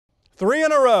3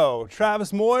 in a row.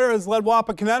 Travis Moyer has led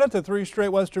Wapak to 3 straight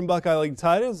Western Buckeye League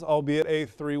titles, albeit a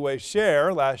 3-way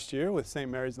share last year with St.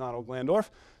 Mary's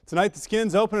Nottowal-Glandorf. Tonight, the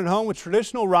Skins open at home with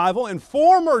traditional rival and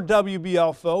former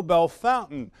WBL foe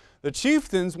Bellefontaine. The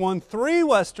Chieftains won 3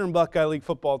 Western Buckeye League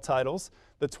football titles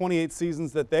the 28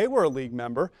 seasons that they were a league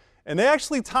member, and they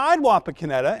actually tied Wapak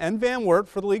and Van Wert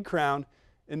for the league crown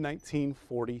in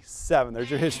 1947. There's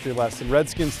your history lesson.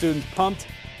 Redskin students pumped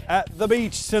at the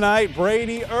beach tonight.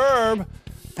 Brady Erb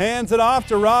hands it off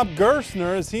to Rob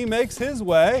Gerstner as he makes his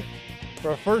way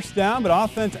for a first down, but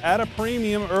offense at a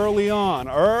premium early on.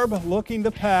 Erb looking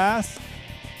to pass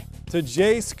to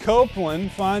Jace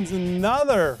Copeland, finds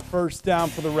another first down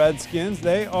for the Redskins.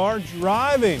 They are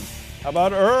driving. How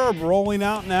about Erb rolling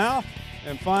out now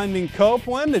and finding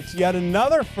Copeland? It's yet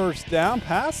another first down,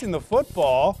 passing the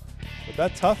football. But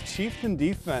that tough Chieftain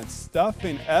defense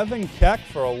stuffing Evan Keck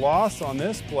for a loss on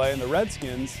this play, and the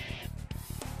Redskins,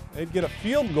 they'd get a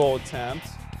field goal attempt.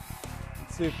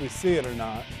 Let's see if we see it or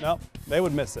not. Nope, they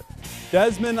would miss it.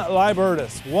 Desmond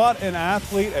Libertus, what an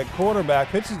athlete at quarterback,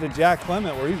 pitches to Jack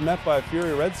Clement where he's met by a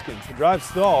fury of Redskins. The drive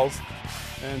stalls,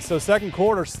 and so second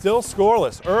quarter still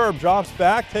scoreless. Erb drops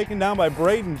back, taken down by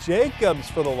Braden Jacobs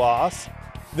for the loss.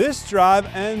 This drive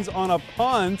ends on a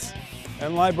punt,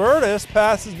 and Libertus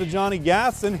passes to Johnny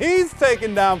Gaston. He's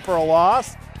taken down for a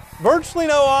loss. Virtually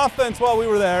no offense while we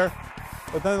were there,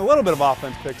 but then a little bit of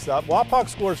offense picks up. Wapak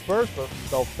scores first, but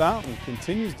Bellefontaine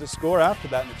continues to score after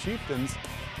that, and the Chieftains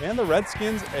and the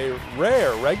Redskins a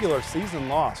rare regular season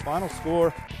loss. Final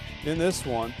score in this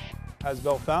one has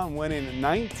Bellefontaine winning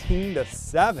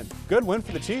 19-7. Good win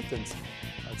for the Chieftains,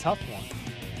 a tough one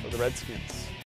for the Redskins.